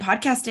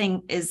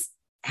podcasting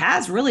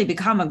has really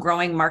become a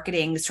growing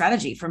marketing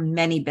strategy for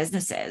many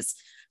businesses.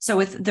 So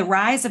with the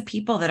rise of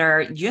people that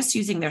are just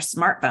using their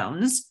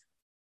smartphones,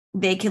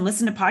 they can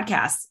listen to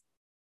podcasts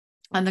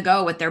on the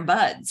go with their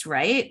buds,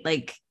 right?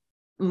 Like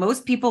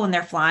most people when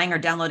they're flying are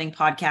downloading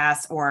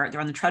podcasts, or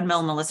they're on the treadmill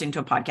and they're listening to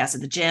a podcast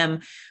at the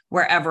gym,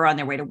 wherever on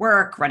their way to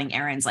work, running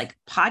errands. Like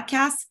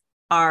podcasts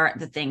are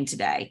the thing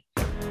today.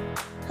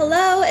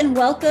 Hello and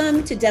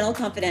welcome to Dental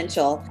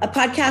Confidential, a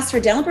podcast for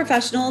dental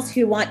professionals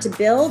who want to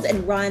build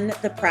and run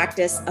the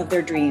practice of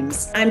their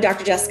dreams. I'm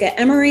Dr. Jessica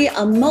Emery,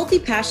 a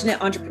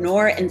multi-passionate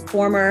entrepreneur and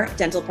former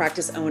dental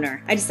practice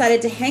owner. I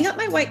decided to hang up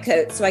my white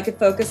coat so I could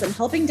focus on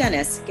helping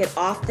dentists get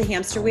off the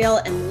hamster wheel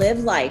and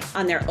live life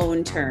on their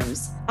own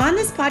terms. On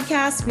this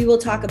podcast, we will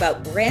talk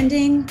about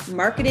branding,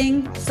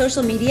 marketing,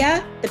 social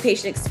media, the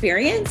patient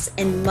experience,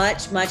 and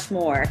much, much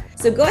more.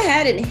 So go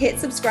ahead and hit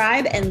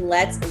subscribe and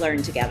let's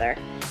learn together.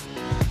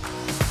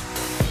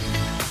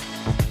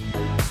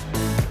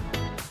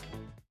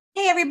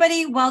 Hey,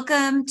 everybody.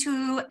 Welcome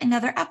to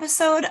another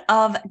episode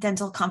of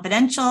Dental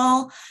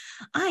Confidential.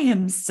 I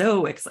am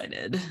so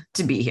excited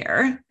to be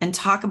here and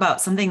talk about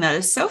something that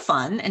is so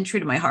fun and true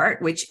to my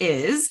heart, which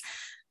is,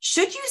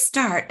 should you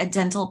start a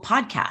dental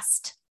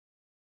podcast?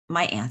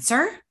 My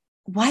answer,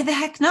 why the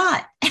heck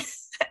not?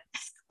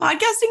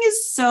 Podcasting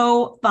is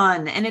so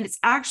fun and it's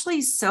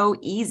actually so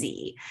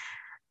easy.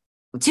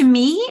 To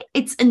me,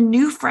 it's a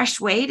new, fresh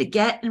way to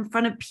get in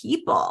front of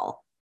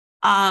people.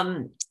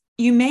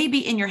 You may be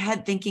in your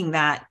head thinking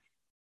that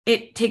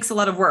it takes a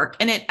lot of work,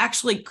 and it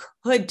actually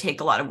could take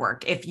a lot of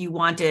work if you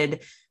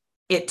wanted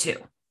it to.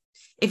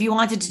 If you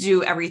wanted to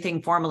do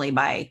everything formally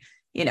by,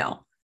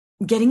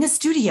 getting a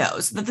studio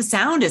so that the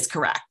sound is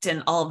correct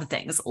and all of the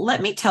things.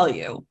 Let me tell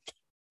you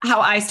how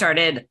I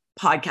started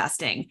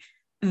podcasting.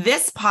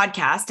 This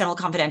podcast, Dental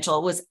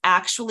Confidential, was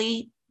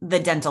actually the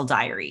Dental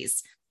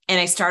Diaries.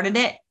 And I started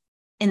it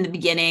in the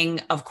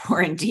beginning of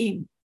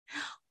quarantine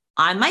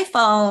on my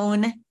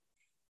phone,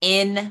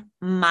 in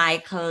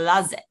my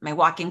closet, my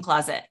walk-in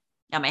closet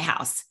at my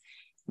house.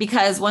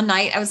 Because one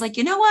night I was like,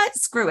 you know what?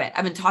 Screw it.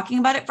 I've been talking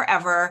about it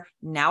forever.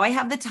 Now I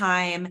have the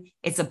time.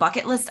 It's a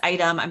bucket list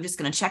item. I'm just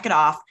going to check it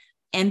off.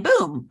 And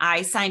boom,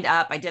 I signed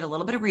up. I did a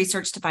little bit of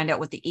research to find out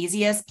what the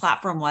easiest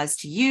platform was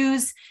to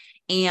use,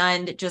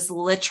 and just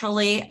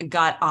literally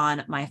got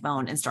on my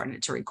phone and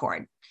started to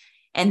record.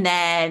 And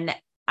then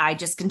I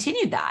just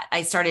continued that.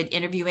 I started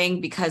interviewing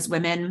because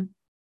women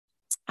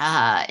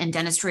in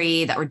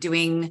dentistry that were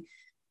doing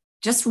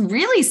just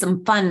really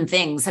some fun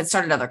things had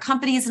started other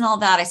companies and all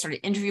that. I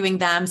started interviewing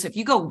them. So if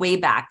you go way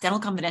back, Dental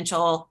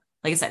Confidential,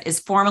 like I said, is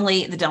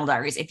formerly the Dental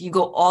Diaries. If you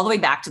go all the way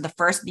back to the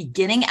first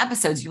beginning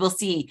episodes, you will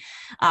see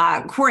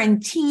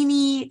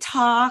quarantini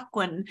talk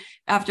when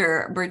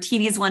after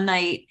Bertini's one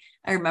night,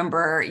 I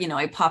remember,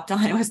 I popped on,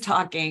 I was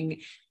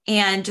talking,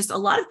 and just a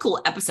lot of cool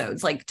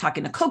episodes, like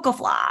talking to Coco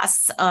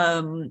Floss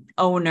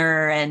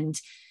owner and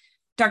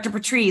Dr.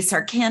 Patrice,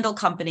 our candle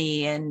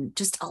company, and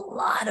just a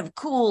lot of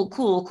cool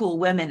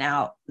women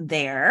out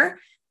there.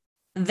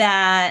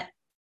 That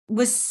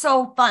was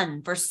so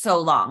fun for so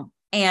long.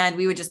 And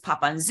we would just pop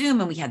on Zoom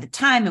and we had the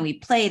time and we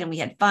played and we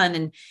had fun.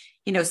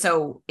 And,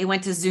 so it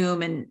went to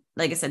Zoom. And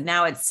like I said,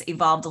 now it's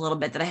evolved a little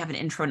bit that I have an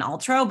intro and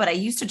outro, but I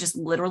used to just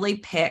literally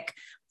pick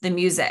the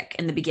music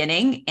in the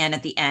beginning and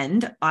at the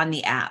end on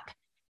the app.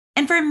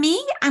 And for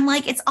me, I'm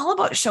like, it's all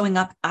about showing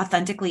up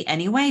authentically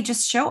anyway.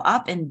 Just show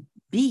up and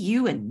be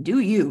you and do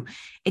you.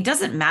 It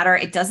doesn't matter.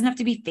 It doesn't have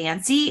to be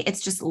fancy.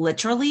 It's just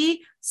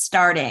literally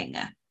starting.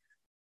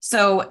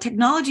 So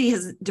technology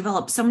has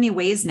developed so many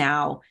ways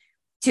now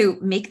to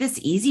make this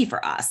easy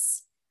for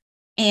us.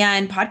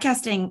 And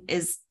podcasting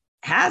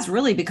has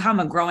really become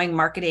a growing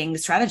marketing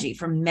strategy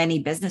for many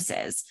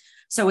businesses.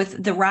 So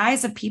with the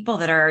rise of people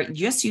that are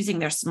just using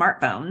their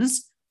smartphones,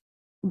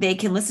 they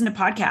can listen to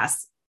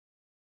podcasts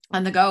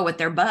on the go with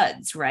their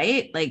buds,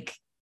 right? Like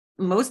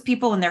most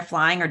people when they're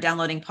flying are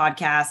downloading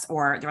podcasts,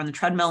 or they're on the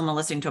treadmill and they're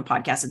listening to a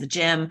podcast at the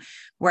gym,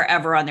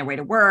 wherever on their way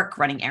to work,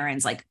 running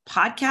errands. Like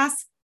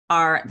podcasts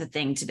are the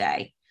thing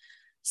today.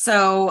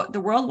 So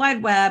the World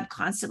Wide Web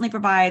constantly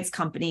provides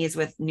companies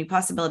with new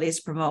possibilities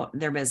to promote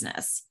their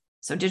business.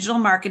 So digital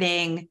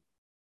marketing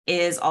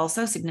is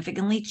also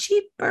significantly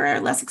cheaper,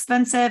 less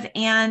expensive,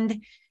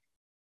 and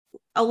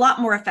a lot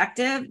more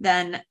effective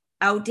than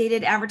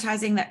outdated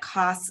advertising that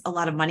costs a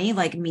lot of money,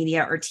 like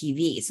media or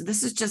TV. So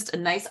this is just a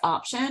nice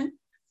option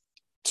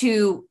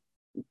to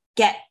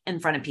get in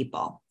front of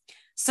people.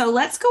 So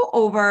let's go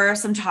over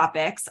some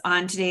topics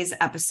on today's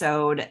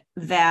episode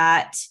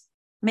that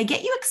may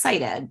get you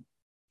excited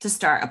to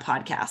start a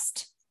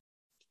podcast.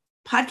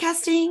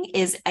 Podcasting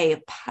is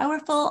a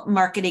powerful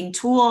marketing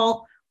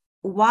tool.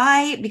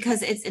 Why?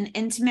 Because it's an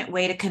intimate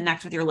way to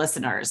connect with your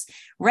listeners.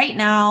 Right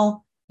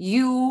now,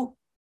 you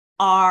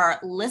are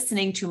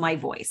listening to my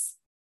voice.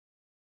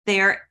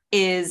 There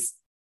is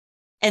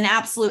an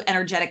absolute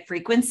energetic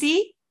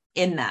frequency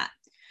in that.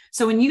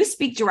 So when you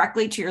speak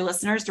directly to your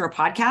listeners through a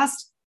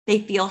podcast, they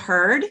feel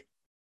heard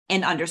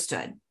and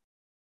understood.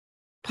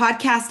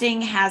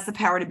 Podcasting has the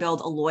power to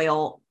build a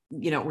loyal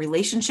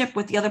relationship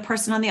with the other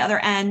person on the other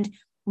end,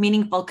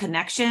 meaningful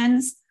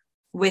connections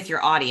with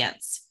your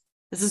audience.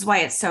 This is why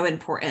it's so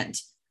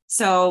important.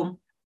 So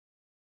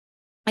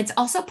it's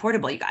also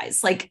portable, you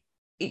guys. Like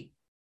the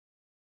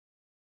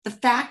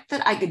fact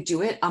that I could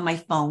do it on my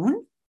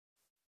phone,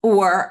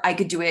 or I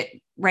could do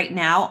it right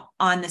now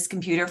on this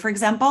computer, for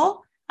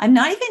example. I'm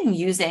not even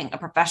using a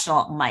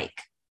professional mic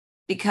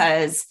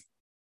because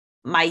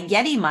my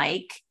Yeti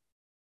mic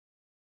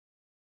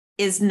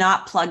is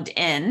not plugged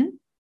in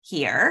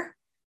here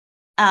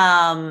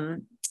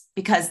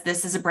because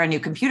this is a brand new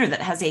computer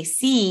that has a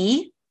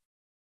C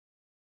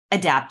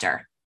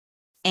adapter.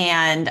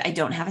 And I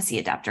don't have a C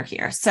adapter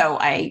here. So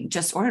I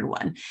just ordered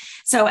one.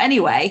 So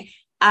anyway,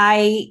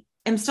 I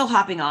am still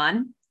hopping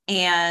on,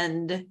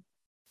 and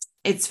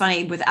it's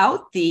funny,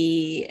 without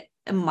the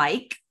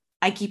mic,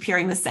 I keep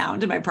hearing the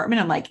sound in my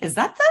apartment. I'm like, is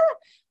that the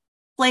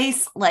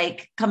place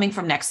like coming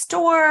from next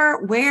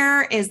door?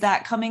 Where is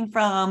that coming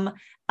from?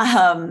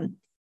 And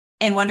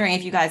wondering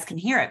if you guys can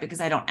hear it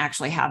because I don't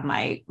actually have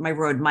my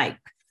Rode mic.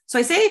 So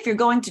I say, if you're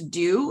going to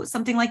do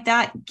something like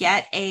that,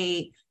 get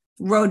a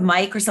Rode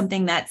mic or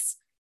something that's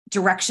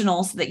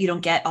directional so that you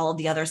don't get all of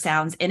the other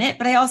sounds in it.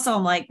 But I also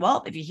am like,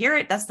 well, if you hear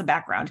it, that's the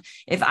background.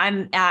 If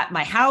I'm at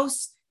my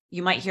house,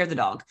 you might hear the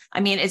dog. I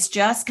mean, it's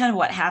just kind of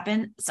what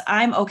happened. So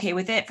I'm okay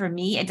with it. For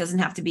me, it doesn't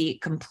have to be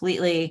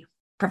completely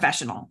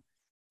professional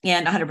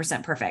and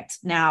 100% perfect.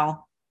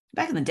 Now,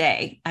 back in the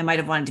day, I might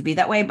have wanted to be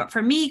that way, but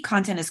for me,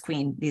 content is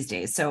queen these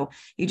days. So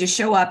you just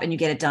show up and you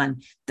get it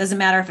done. Doesn't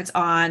matter if it's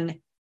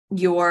on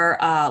your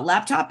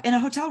laptop in a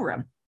hotel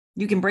room.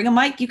 You can bring a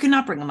mic, you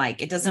cannot bring a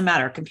mic. It doesn't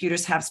matter.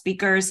 Computers have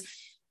speakers.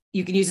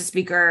 You can use a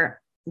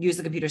speaker, use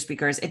the computer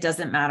speakers. It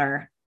doesn't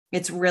matter.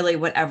 It's really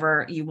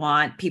whatever you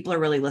want. People are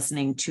really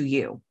listening to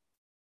you.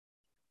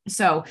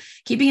 So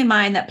keeping in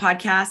mind that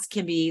podcasts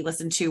can be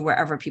listened to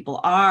wherever people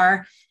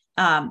are.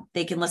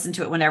 They can listen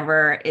to it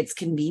whenever it's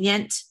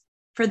convenient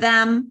for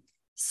them.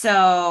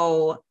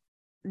 So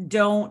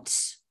don't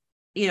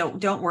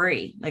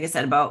worry, like I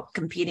said, about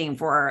competing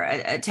for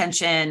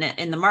attention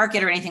in the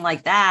market or anything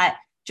like that.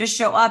 Just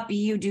show up, be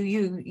you, do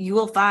you. You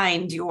will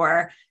find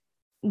your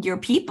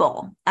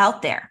people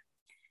out there.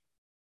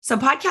 So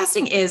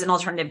podcasting is an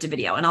alternative to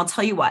video. And I'll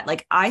tell you what,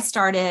 like I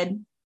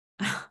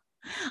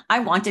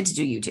wanted to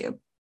do YouTube.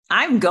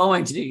 I'm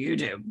going to do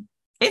YouTube.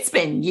 It's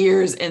been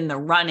years in the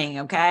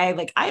running. Okay.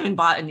 Like I haven't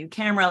bought a new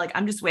camera. Like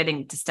I'm just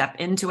waiting to step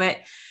into it.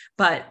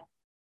 But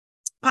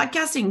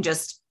podcasting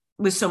just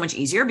was so much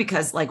easier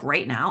because like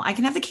right now I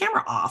can have the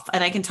camera off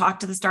and I can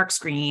talk to the stark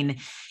screen,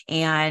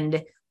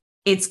 and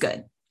it's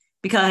good.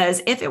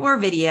 Because if it were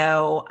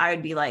video, I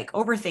would be like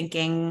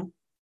overthinking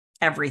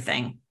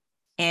everything.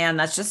 And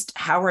that's just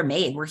how we're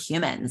made. We're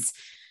humans.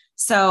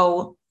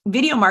 So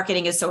video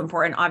marketing is so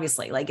important,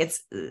 obviously. Like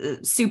it's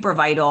super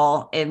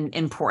vital and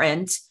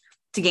important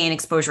to gain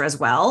exposure as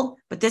well.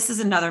 But this is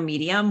another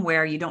medium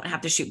where you don't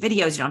have to shoot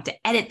videos. You don't have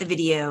to edit the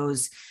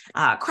videos,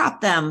 crop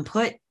them,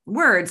 put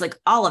words, like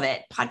all of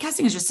it.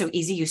 Podcasting is just so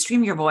easy. You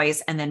stream your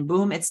voice and then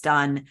boom, it's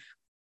done.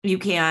 You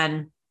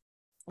can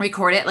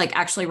record it like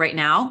actually right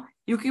now.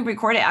 You can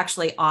record it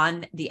actually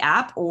on the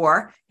app,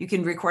 or you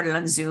can record it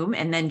on Zoom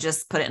and then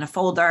just put it in a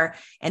folder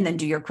and then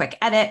do your quick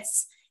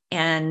edits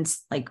and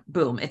like,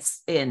 boom,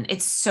 it's in.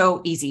 It's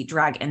so easy,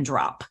 drag and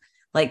drop.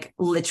 Like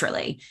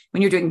literally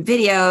when you're doing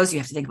videos, you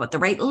have to think about the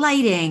right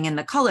lighting and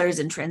the colors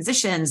and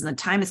transitions and the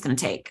time it's going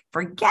to take.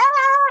 Forget.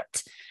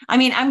 I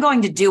mean, I'm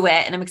going to do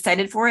it and I'm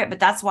excited for it, but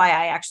that's why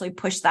I actually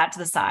pushed that to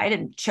the side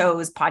and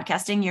chose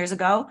podcasting years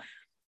ago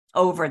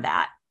over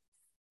that.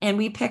 And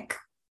we pick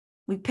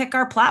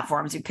our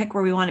platforms, we pick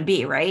where we want to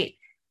be, right?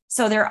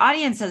 So their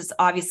audience is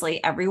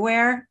obviously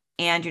everywhere,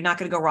 and you're not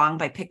going to go wrong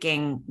by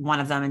picking one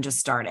of them and just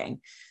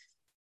starting.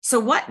 So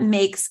what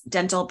makes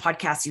dental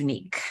podcasts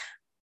unique?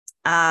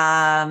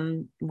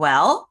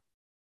 Well,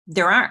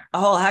 there aren't a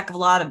whole heck of a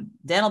lot of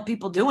dental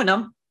people doing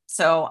them.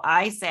 So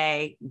I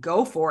say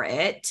go for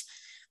it.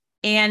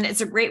 And it's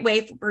a great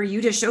way for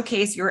you to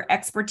showcase your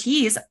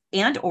expertise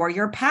and or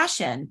your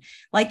passion,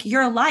 like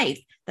your life,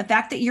 the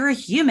fact that you're a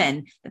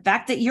human, the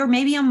fact that you're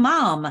maybe a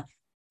mom.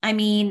 I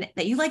mean,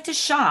 that you like to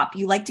shop,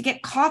 you like to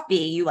get coffee,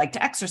 you like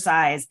to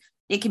exercise.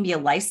 It can be a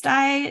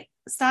lifestyle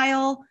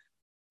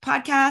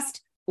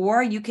podcast,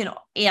 or you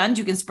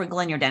can sprinkle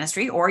in your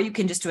dentistry, or you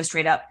can just do a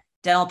straight up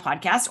dental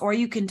podcast, or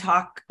you can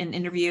talk and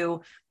interview,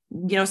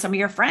 some of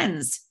your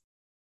friends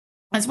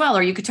as well,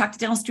 or you could talk to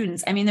dental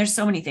students. I mean, there's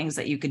so many things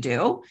that you could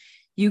do.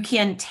 You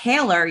can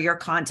tailor your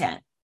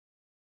content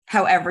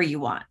however you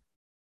want.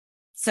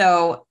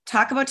 So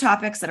talk about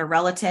topics that are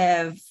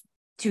relative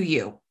to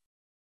you,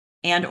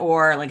 and,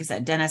 or like I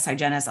said, dentists,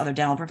 hygienists, other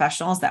dental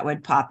professionals that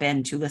would pop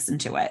in to listen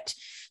to it.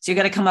 So you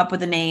got to come up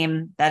with a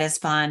name that is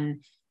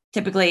fun.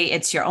 Typically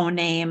it's your own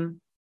name.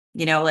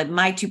 Like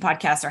my two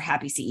podcasts are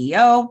Happy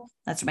CEO.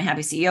 That's for my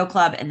Happy CEO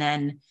Club. And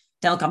then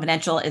Dental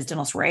Confidential is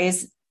Dental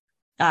Soirees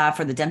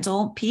for the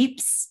dental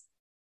peeps.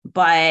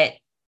 But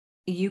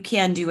you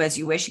can do as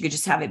you wish. You could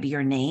just have it be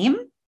your name.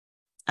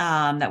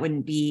 That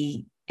wouldn't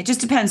be, it just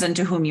depends on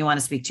to whom you want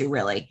to speak to,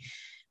 really.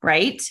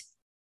 Right.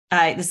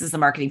 this is the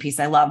marketing piece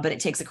I love, but it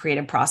takes a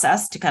creative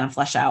process to kind of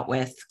flesh out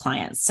with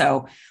clients.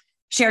 So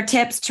share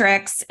tips,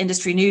 tricks,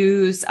 industry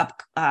news,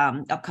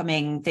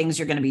 upcoming things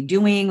you're going to be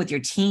doing with your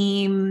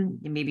team.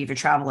 Maybe if you're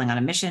traveling on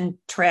a mission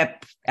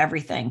trip,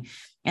 everything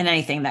and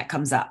anything that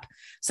comes up.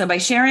 So by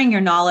sharing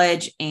your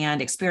knowledge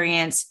and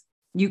experience,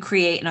 you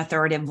create an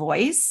authoritative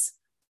voice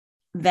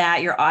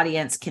that your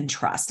audience can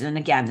trust. And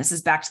again, this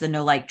is back to the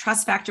know, like,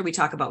 trust factor we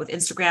talk about with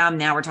Instagram.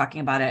 Now we're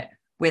talking about it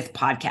with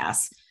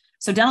podcasts.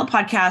 So dental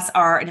podcasts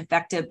are an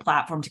effective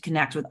platform to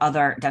connect with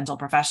other dental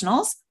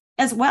professionals,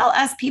 as well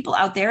as people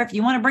out there. If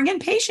you want to bring in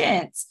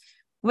patients,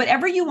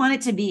 whatever you want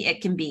it to be,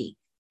 it can be.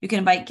 You can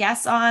invite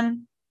guests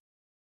on.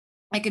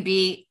 It could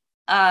be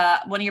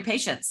one of your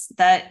patients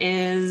that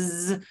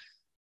is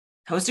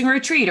hosting a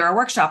retreat or a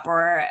workshop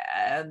or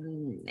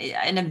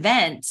an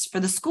event for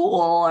the school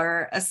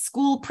or a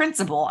school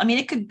principal. I mean,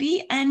 it could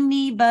be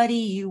anybody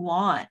you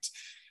want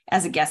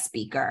as a guest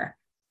speaker.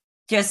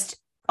 Just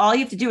all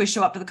you have to do is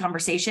show up for the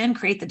conversation,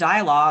 create the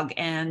dialogue,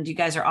 and you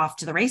guys are off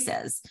to the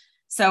races.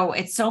 So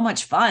it's so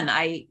much fun.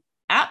 I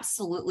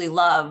absolutely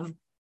love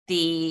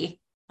I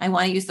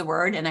want to use the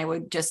word and I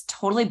would just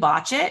totally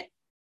botch it.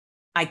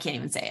 I can't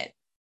even say it.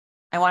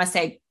 I want to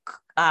say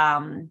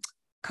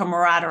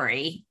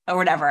camaraderie or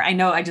whatever. I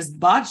know I just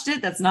botched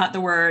it. That's not the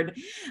word,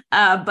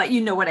 but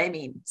you know what I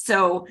mean.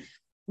 So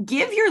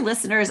give your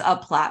listeners a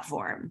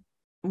platform.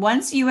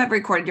 Once you have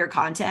recorded your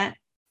content,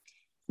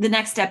 the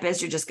next step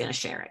is you're just going to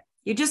share it.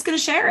 You're just going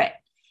to share it.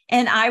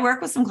 And I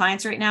work with some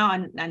clients right now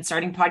on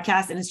starting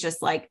podcasts, and it's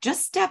just like,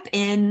 just step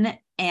in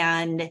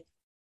and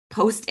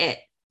post it.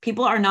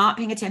 People are not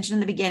paying attention in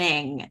the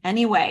beginning.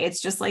 Anyway,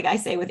 it's just like I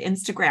say with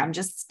Instagram,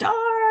 just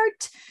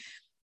start.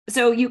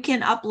 So you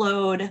can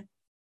upload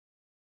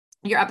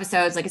your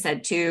episodes, like I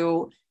said,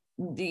 to,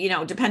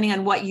 depending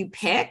on what you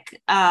pick.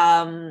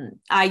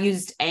 I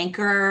used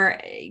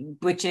Anchor,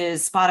 which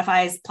is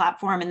Spotify's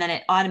platform, and then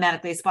it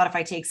automatically,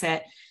 Spotify takes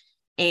it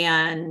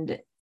and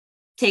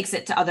takes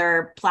it to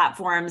other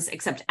platforms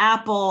except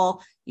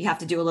Apple. You have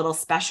to do a little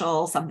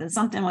special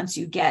something once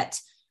you get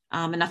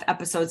enough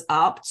episodes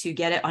up to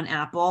get it on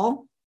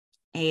Apple.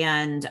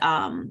 And,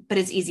 but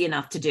it's easy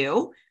enough to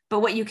do.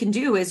 But what you can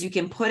do is you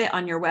can put it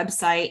on your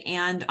website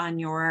and on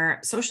your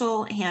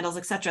social handles,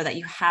 et cetera, that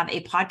you have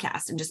a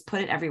podcast, and just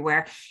put it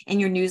everywhere. In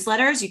your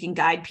newsletters, you can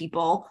guide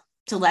people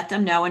to let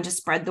them know and just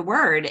spread the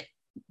word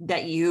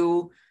that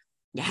you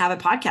have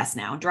a podcast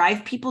now.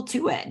 Drive people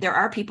to it. There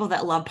are people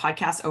that love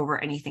podcasts over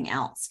anything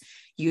else.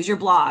 Use your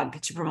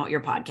blog to promote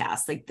your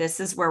podcast. Like, this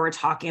is where we're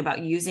talking about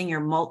using your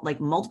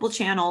multiple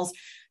channels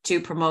to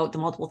promote the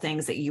multiple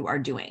things that you are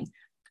doing.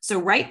 So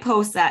write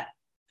posts that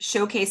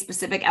showcase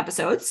specific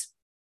episodes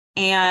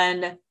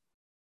and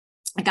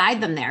guide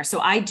them there. So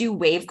I do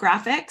wave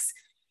graphics,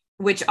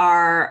 which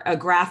are a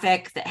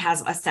graphic that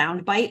has a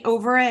sound bite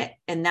over it.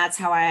 And that's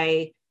how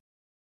I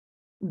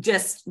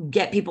just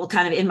get people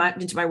kind of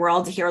into my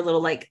world to hear a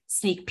little like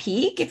sneak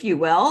peek, if you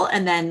will,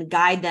 and then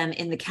guide them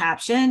in the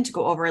caption to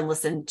go over and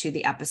listen to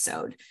the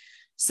episode.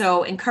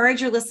 So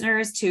encourage your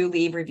listeners to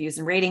leave reviews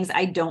and ratings.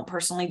 I don't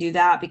personally do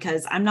that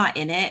because I'm not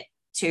in it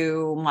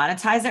to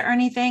monetize it or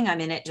anything. I'm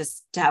in it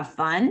just to have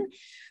fun.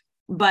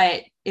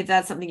 But if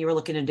that's something you were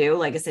looking to do,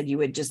 like I said, you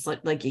would just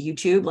like a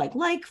YouTube,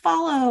 like,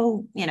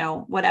 follow,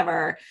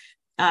 whatever,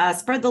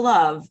 spread the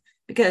love,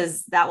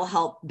 because that will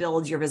help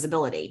build your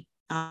visibility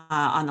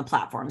on the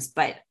platforms.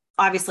 But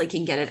obviously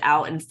can get it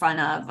out in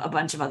front of a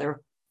bunch of other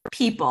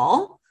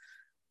people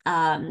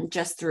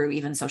just through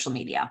even social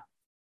media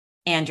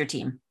and your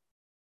team.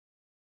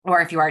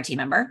 Or if you are a team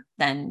member,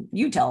 then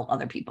you tell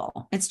other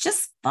people. It's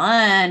just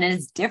fun and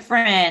it's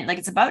different. Like,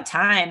 it's about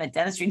time that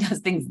dentistry does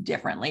things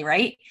differently,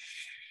 right?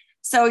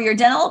 So your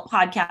dental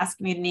podcast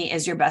community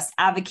is your best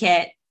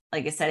advocate.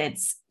 Like I said,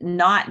 it's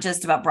not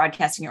just about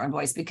broadcasting your own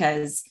voice,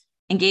 because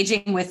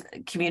engaging with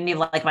a community of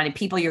like-minded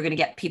people, you're going to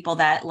get people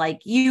that like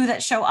you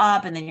that show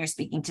up, and then you're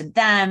speaking to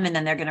them, and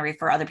then they're going to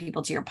refer other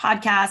people to your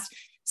podcast.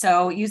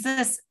 So use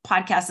this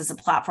podcast as a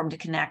platform to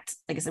connect,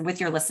 like I said, with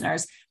your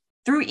listeners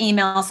through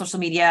email, social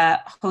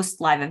media,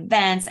 host live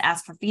events,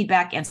 ask for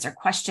feedback, answer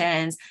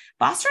questions,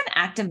 foster an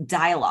active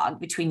dialogue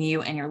between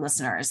you and your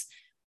listeners.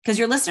 Because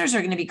your listeners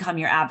are going to become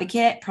your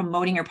advocate,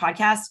 promoting your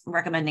podcast,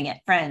 recommending it,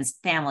 friends,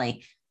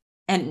 family,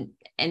 and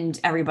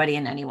everybody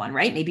and anyone,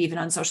 right? Maybe even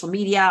on social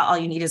media. All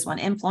you need is one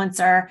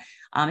influencer.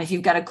 If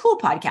you've got a cool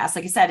podcast,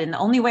 like I said, and the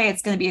only way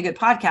it's going to be a good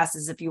podcast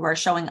is if you are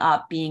showing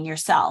up being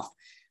yourself.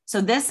 So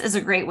this is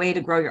a great way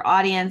to grow your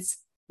audience,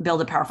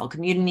 build a powerful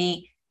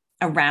community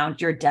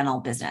around your dental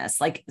business,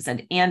 like I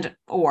said, and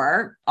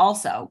or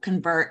also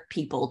convert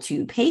people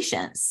to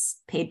patients,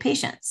 paid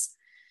patients.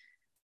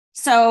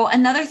 So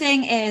another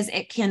thing is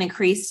it can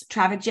increase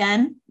traffic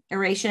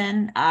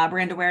generation,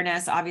 brand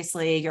awareness.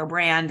 Obviously, your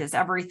brand is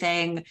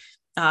everything,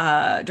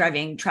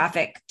 driving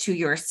traffic to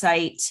your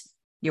site,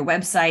 your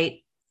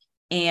website,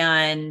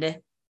 and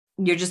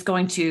you're just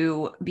going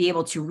to be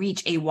able to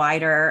reach a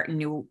wider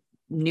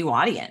new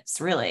audience,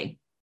 really.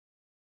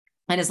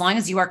 And as long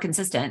as you are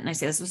consistent, and I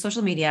say this with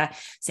social media,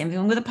 same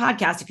thing with a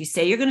podcast, if you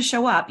say you're going to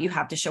show up, you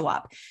have to show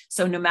up.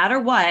 So no matter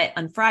what,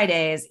 on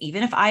Fridays,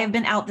 even if I have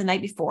been out the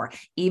night before,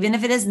 even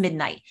if it is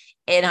midnight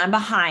and I'm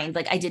behind,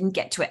 like I didn't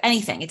get to it,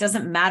 anything, it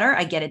doesn't matter.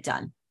 I get it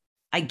done.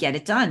 I get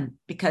it done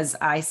because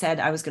I said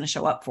I was going to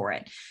show up for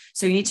it.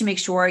 So you need to make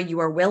sure you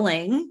are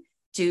willing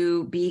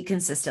to be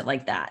consistent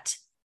like that,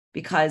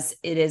 because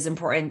it is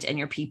important and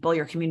your people,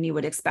 your community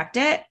would expect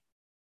it.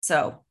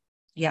 So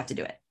you have to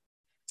do it.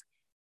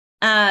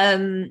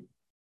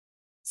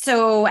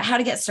 So how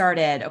to get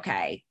started?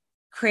 Okay.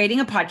 Creating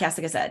a podcast,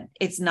 like I said,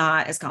 it's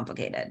not as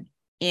complicated.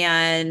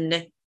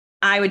 And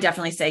I would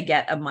definitely say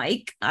get a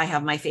mic. I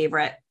have my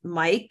favorite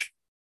mic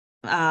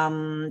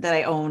that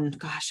I own.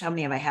 Gosh, how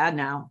many have I had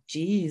now?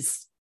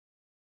 Geez,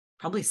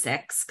 probably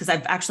 6, because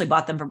I've actually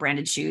bought them for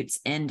branded shoots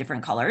in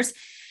different colors,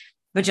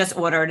 but just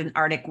ordered an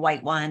Arctic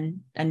white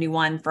one, a new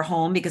one for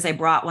home, because I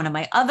brought one of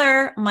my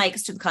other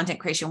mics to the content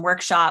creation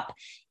workshop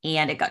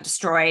and it got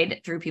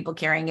destroyed through people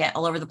carrying it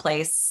all over the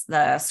place.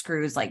 The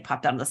screws like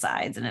popped out of the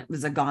sides and it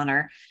was a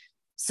goner.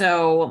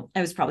 So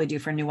I was probably due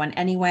for a new one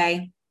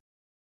anyway,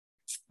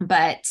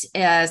 but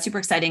super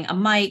exciting. A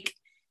mic.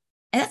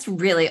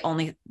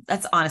 And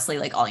that's honestly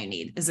like all you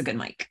need is a good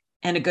mic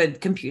and a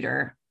good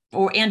computer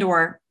or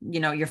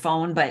your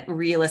phone. But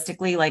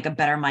realistically, like a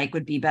better mic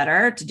would be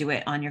better to do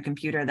it on your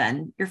computer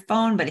than your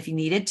phone. But if you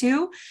needed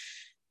to,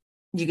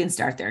 you can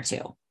start there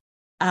too.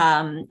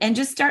 And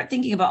just start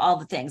thinking about all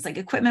the things like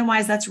equipment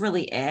wise, that's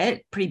really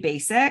it, pretty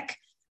basic,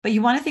 but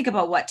you want to think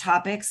about what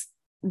topics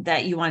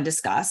that you want to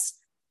discuss.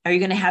 Are you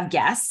going to have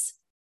guests?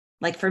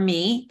 Like for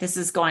me, I'm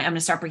going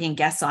to start bringing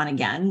guests on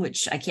again,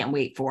 which I can't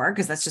wait for,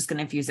 because that's just going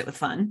to infuse it with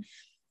fun.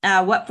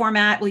 What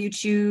format will you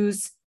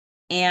choose?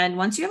 And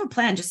once you have a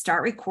plan, just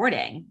start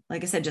recording.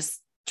 Like I said,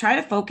 just try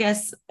to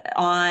focus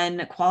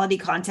on quality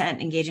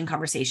content, engaging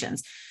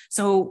conversations.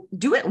 So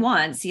do it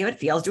once, see how it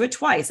feels, do it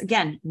twice.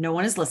 Again, no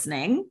one is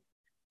listening.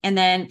 And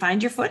then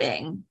find your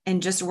footing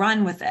and just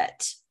run with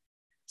it.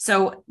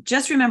 So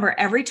just remember,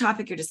 every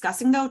topic you're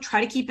discussing, though,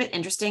 try to keep it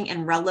interesting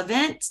and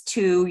relevant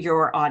to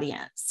your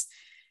audience.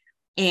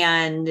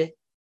 And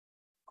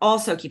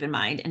also keep in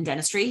mind in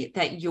dentistry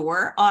that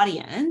your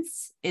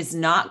audience is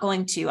not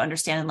going to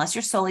understand, unless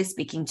you're solely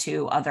speaking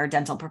to other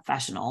dental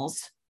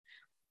professionals,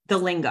 the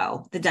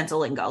dental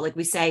lingo. Like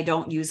we say,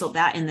 don't use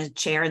that in the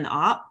chair in the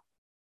op.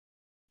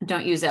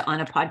 Don't use it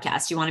on a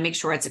podcast. You want to make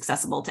sure it's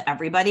accessible to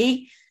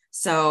everybody.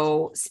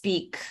 So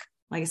speak,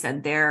 like I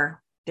said,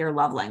 their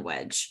love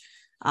language.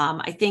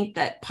 I think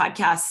that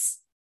podcasts,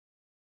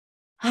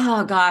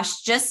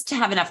 just to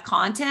have enough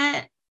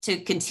content to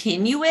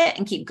continue it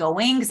and keep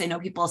going, because I know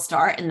people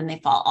start and then they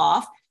fall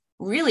off,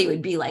 really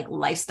would be like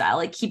lifestyle,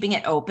 like keeping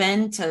it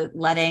open to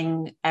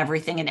letting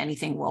everything and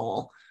anything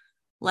roll.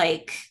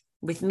 Like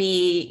with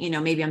me,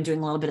 maybe I'm doing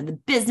a little bit of the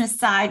business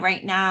side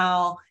right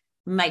now,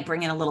 might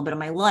bring in a little bit of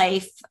my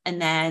life. And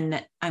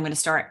then I'm going to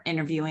start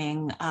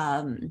interviewing,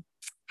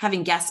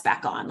 having guests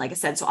back on, like I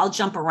said, so I'll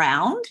jump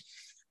around,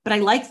 but I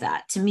like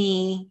that. To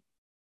me,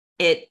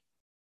 it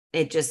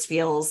just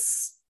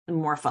feels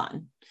more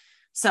fun.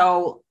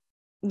 So,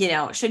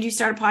 should you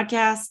start a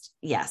podcast?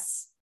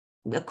 Yes,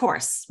 of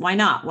course. Why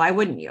not? Why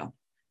wouldn't you?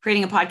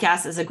 Creating a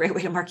podcast is a great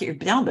way to market your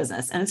dental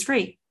business, and it's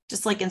free,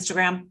 just like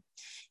Instagram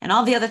and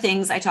all the other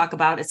things I talk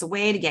about. It's a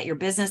way to get your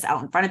business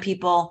out in front of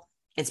people.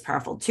 It's a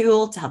powerful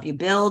tool to help you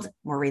build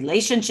more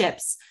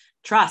relationships,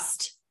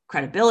 trust,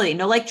 credibility,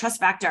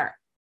 trust factor.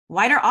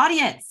 Wider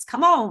audience.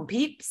 Come on,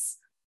 peeps.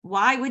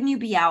 Why wouldn't you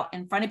be out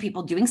in front of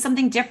people doing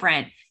something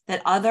different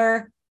that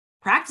other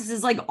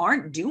practices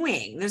aren't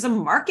doing? There's a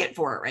market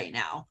for it right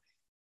now.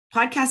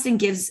 Podcasting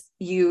gives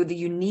you the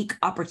unique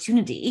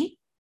opportunity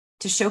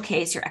to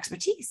showcase your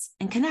expertise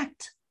and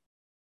connect.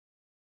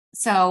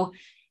 So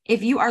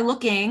if you are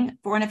looking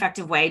for an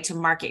effective way to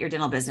market your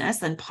dental business,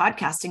 then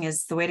podcasting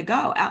is the way to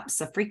go.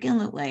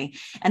 Absolutely.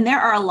 And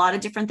there are a lot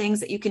of different things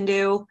that you can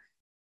do.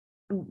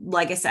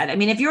 Like I said,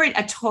 if you're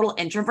a total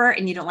introvert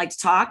and you don't like to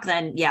talk,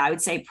 then I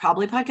would say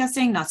probably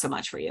podcasting, not so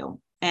much for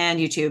you. And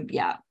YouTube,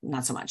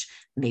 not so much.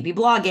 Maybe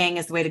blogging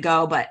is the way to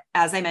go. But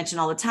as I mention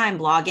all the time,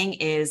 blogging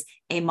is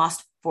a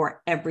must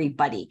for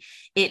everybody.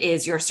 It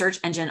is your search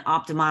engine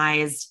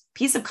optimized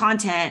piece of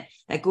content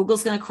that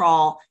Google's going to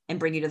crawl and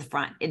bring you to the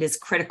front. It is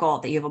critical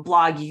that you have a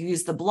blog. You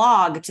use the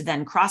blog to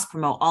then cross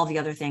promote all the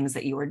other things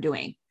that you are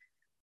doing.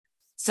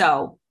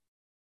 So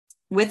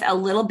with a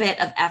little bit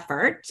of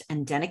effort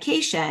and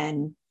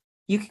dedication,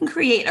 you can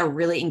create a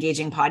really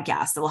engaging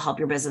podcast that will help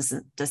your business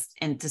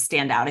to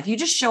stand out. If you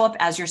just show up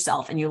as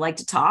yourself and you like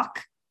to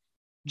talk,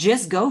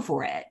 just go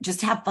for it.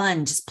 Just have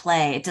fun. Just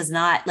play. It does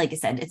not, like I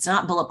said, it's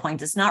not bullet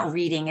points. It's not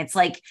reading. It's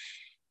like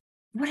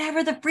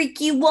whatever the freak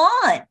you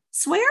want.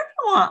 Swear if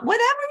you want.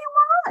 Whatever you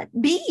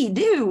want.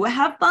 Do.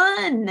 Have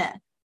fun.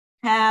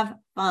 Have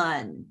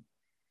fun.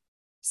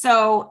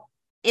 So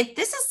if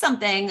this is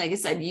something, like I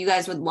said, you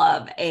guys would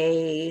love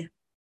a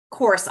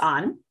course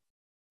on,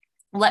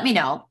 let me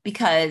know,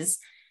 because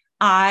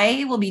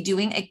I will be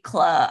doing a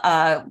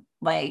club,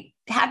 my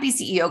Happy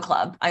CEO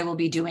Club. I will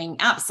be doing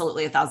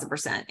absolutely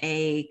 1,000%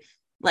 a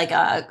like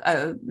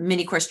a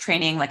mini course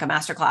training, like a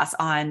masterclass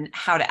on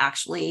how to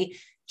actually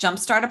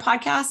jumpstart a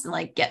podcast and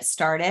like get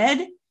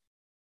started.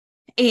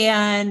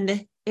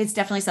 And it's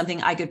definitely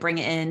something I could bring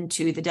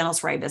into the Dental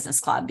Soiree Business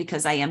Club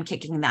because I am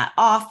kicking that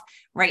off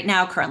right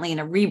now, currently in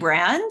a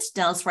rebrand.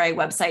 Dental Soiree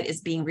website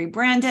is being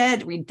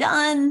rebranded,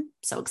 redone.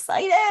 So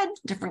excited,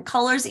 different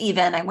colors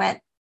even. I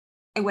went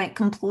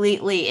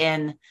completely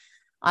in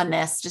on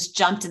this, just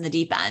jumped in the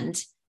deep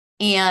end.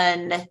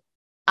 And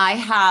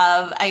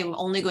I'm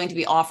only going to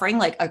be offering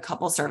like a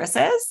couple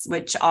services,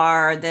 which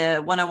are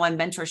the one-on-one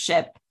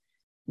mentorship,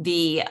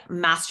 the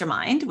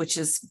mastermind, which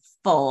is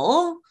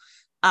full.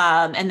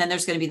 And then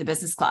there's going to be the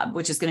business club,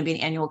 which is going to be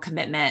an annual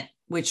commitment,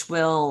 which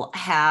will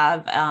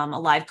have a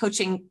live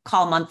coaching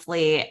call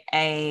monthly,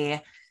 a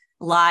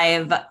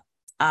live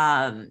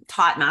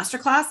taught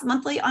masterclass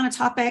monthly on a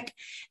topic,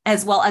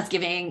 as well as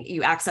giving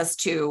you access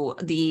to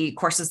the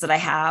courses that I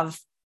have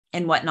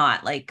and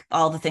whatnot, like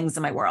all the things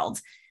in my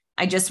world.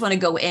 I just want to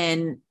go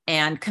in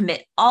and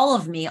commit all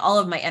of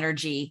my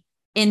energy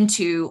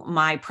into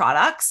my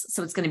products.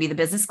 So it's going to be the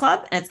business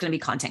club and it's going to be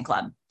content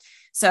club.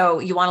 So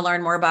you want to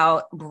learn more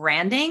about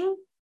branding,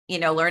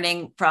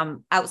 learning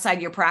from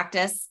outside your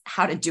practice,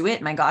 how to do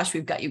it. My gosh,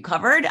 we've got you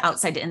covered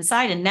outside to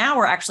inside. And now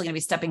we're actually going to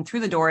be stepping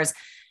through the doors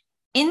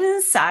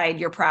inside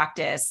your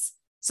practice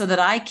so that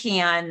I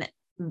can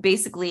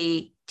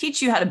basically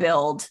teach you how to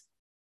build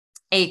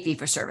a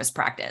fee-for-service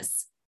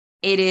practice.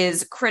 It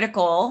is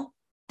critical.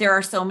 There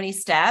are so many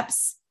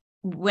steps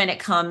when it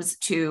comes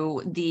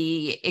to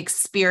the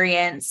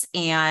experience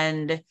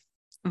and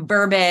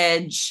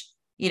verbiage,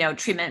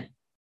 treatment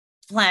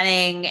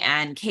planning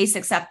and case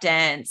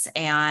acceptance.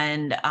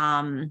 And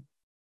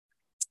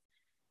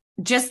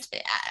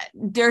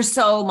there's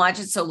so much,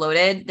 it's so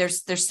loaded.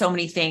 There's so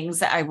many things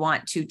that I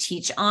want to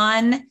teach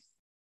on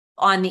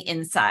the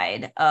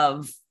inside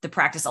of the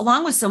practice,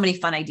 along with so many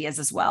fun ideas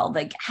as well.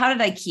 Like, how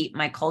did I keep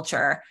my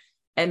culture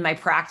and my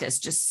practice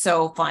just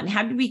so fun?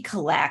 How did we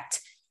collect,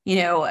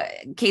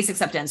 case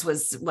acceptance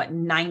was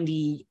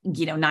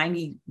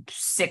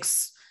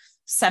 96,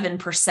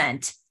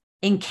 7%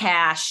 in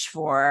cash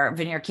for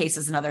veneer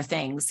cases and other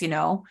things,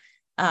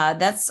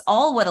 that's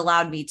all what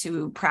allowed me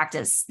to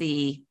practice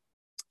the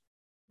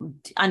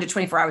under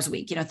 24 hours a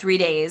week, 3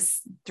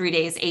 days,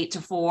 8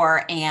 to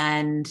 4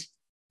 and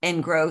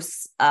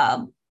gross,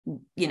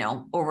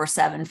 over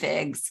 7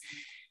 figs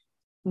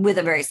with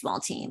a very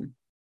small team.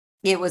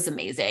 It was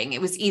amazing.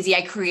 It was easy.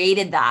 I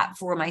created that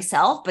for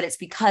myself, but it's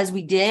because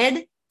we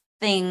did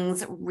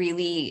things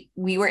we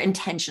were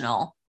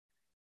intentional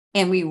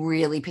and we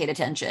really paid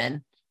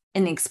attention.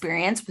 And the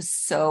experience was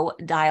so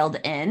dialed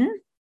in,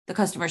 the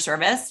customer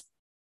service,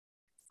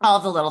 all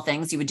the little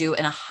things you would do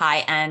in a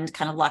high-end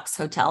kind of luxe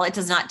hotel. It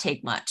does not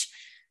take much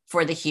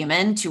for the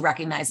human to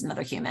recognize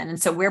another human.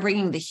 And so we're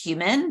bringing the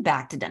human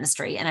back to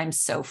dentistry. And I'm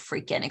so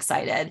freaking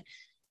excited.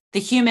 The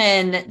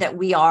human that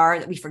we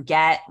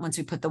forget once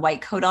we put the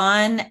white coat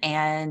on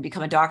and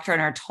become a doctor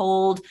and are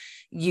told,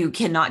 you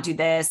cannot do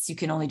this. You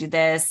can only do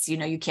this.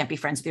 You can't be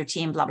friends with your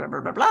team, blah, blah, blah,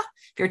 blah, blah.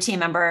 If you're a team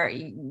member,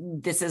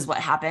 this is what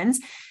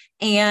happens.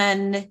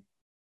 And,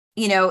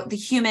 the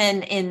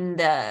human in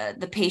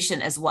the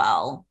patient as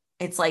well.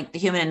 It's like the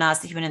human in us,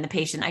 the human in the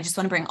patient. I just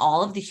want to bring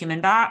all of the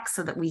human back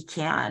so that we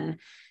can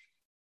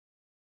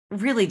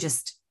really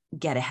just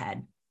get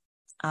ahead.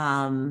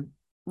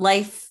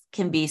 Life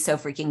can be so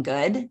freaking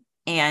good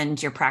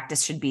and your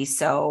practice should be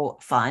so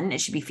fun.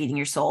 It should be feeding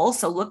your soul.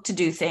 So look to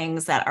do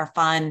things that are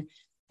fun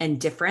and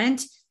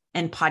different,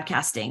 and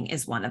podcasting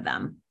is one of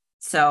them.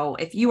 So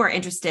if you are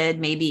interested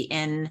maybe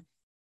in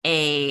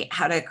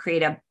how to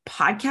create a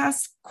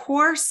podcast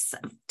course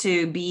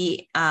to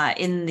be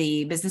in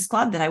the business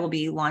club that I will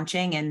be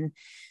launching in,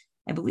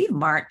 I believe,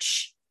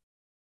 March,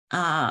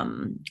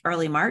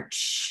 early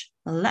March,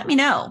 let me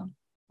know.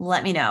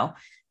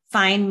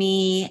 Find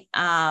me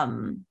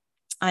on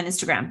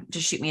Instagram,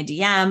 just shoot me a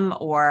DM,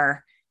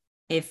 or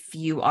if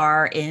you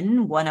are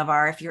in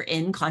if you're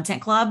in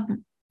Content Club,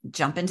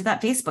 jump into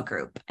that Facebook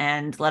group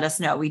and let us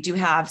know. We do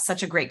have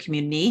such a great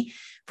community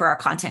for our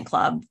Content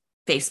Club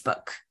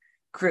Facebook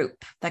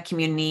group. That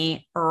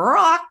community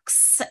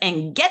rocks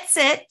and gets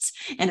it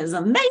and is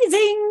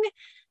amazing.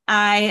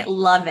 I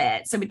love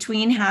it. So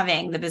between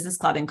having the business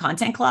club and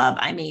Content Club,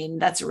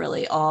 that's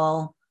really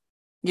all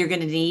you're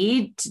going to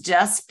need to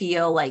just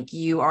feel like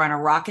you are on a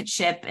rocket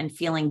ship and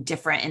feeling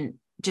different and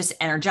just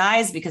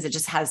energized, because it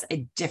just has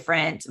a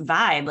different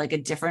vibe, like a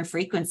different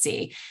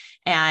frequency.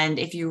 And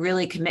if you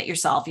really commit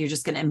yourself, you're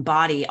just going to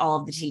embody all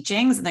of the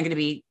teachings, and they're going to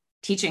be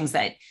teachings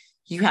that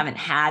you haven't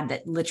had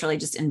that literally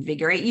just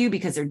invigorate you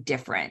because they're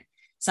different.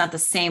 It's not the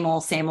same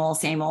old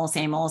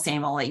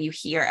that you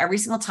hear every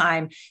single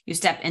time you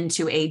step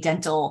into a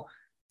dental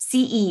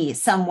CE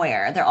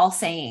somewhere. They're all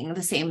saying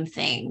the same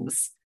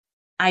things.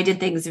 I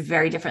did things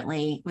very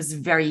differently, was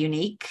very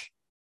unique.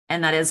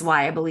 And that is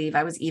why I believe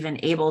I was even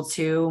able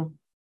to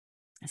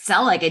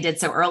sell like I did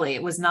so early.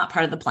 It was not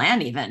part of the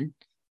plan even,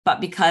 but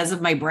because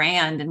of my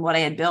brand and what I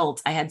had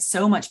built, I had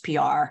so much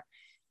PR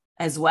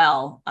as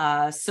well.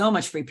 So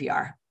much free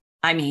PR.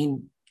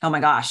 Oh my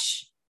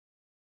gosh.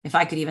 if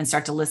I could even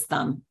start to list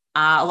them.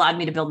 Allowed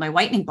me to build my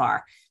whitening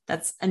bar.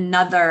 That's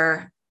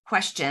another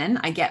question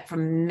I get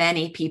from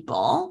many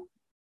people.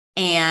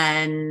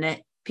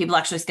 And people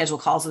actually schedule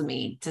calls with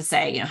me to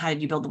say, how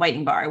did you build the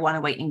whitening bar? I want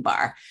a whitening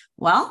bar.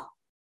 Well,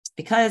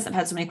 because I've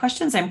had so many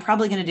questions, I'm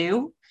probably going to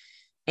do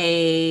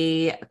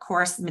a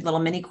course, little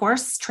mini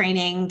course,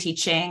 training,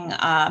 teaching,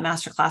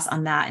 masterclass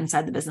on that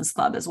inside the business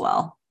club as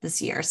well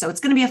this year. So it's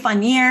going to be a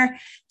fun year.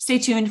 Stay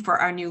tuned for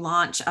our new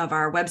launch of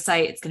our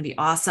website. It's going to be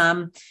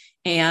awesome.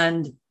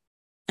 And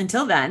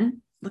until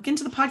then, look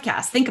into the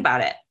podcast, think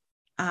about it,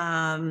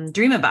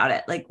 dream about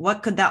it. Like,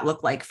 what could that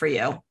look like for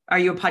you? Are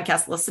you a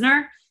podcast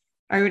listener?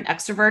 Are you an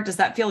extrovert? Does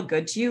that feel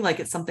good to you? Like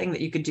it's something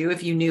that you could do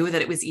if you knew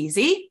that it was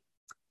easy?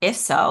 If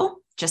so,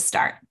 just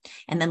start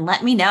and then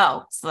let me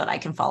know so that I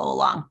can follow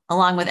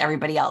along with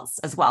everybody else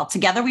as well.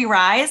 Together we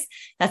rise.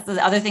 That's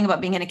the other thing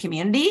about being in a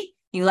community.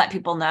 You let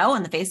people know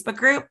in the Facebook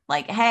group,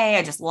 like, hey,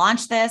 I just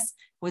launched this,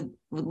 would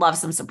love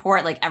some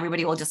support. Like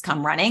everybody will just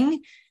come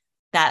running.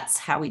 That's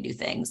how we do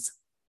things.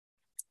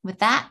 With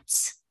that,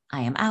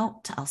 I am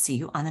out. I'll see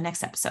you on the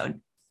next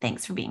episode.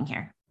 Thanks for being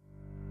here.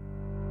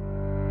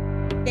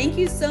 Thank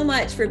you so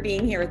much for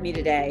being here with me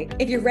today.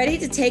 If you're ready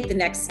to take the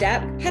next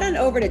step, head on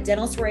over to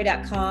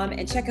dentalsoiree.com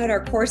and check out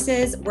our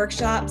courses,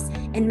 workshops,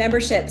 and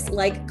memberships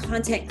like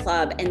Content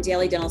Club and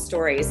Daily Dental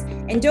Stories.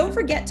 And don't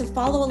forget to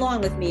follow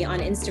along with me on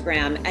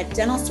Instagram at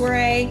Dental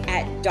Soiree,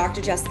 at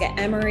Dr. Jessica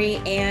Emery,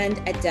 and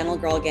at Dental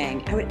Girl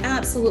Gang. I would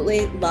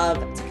absolutely love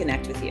to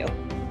connect with you.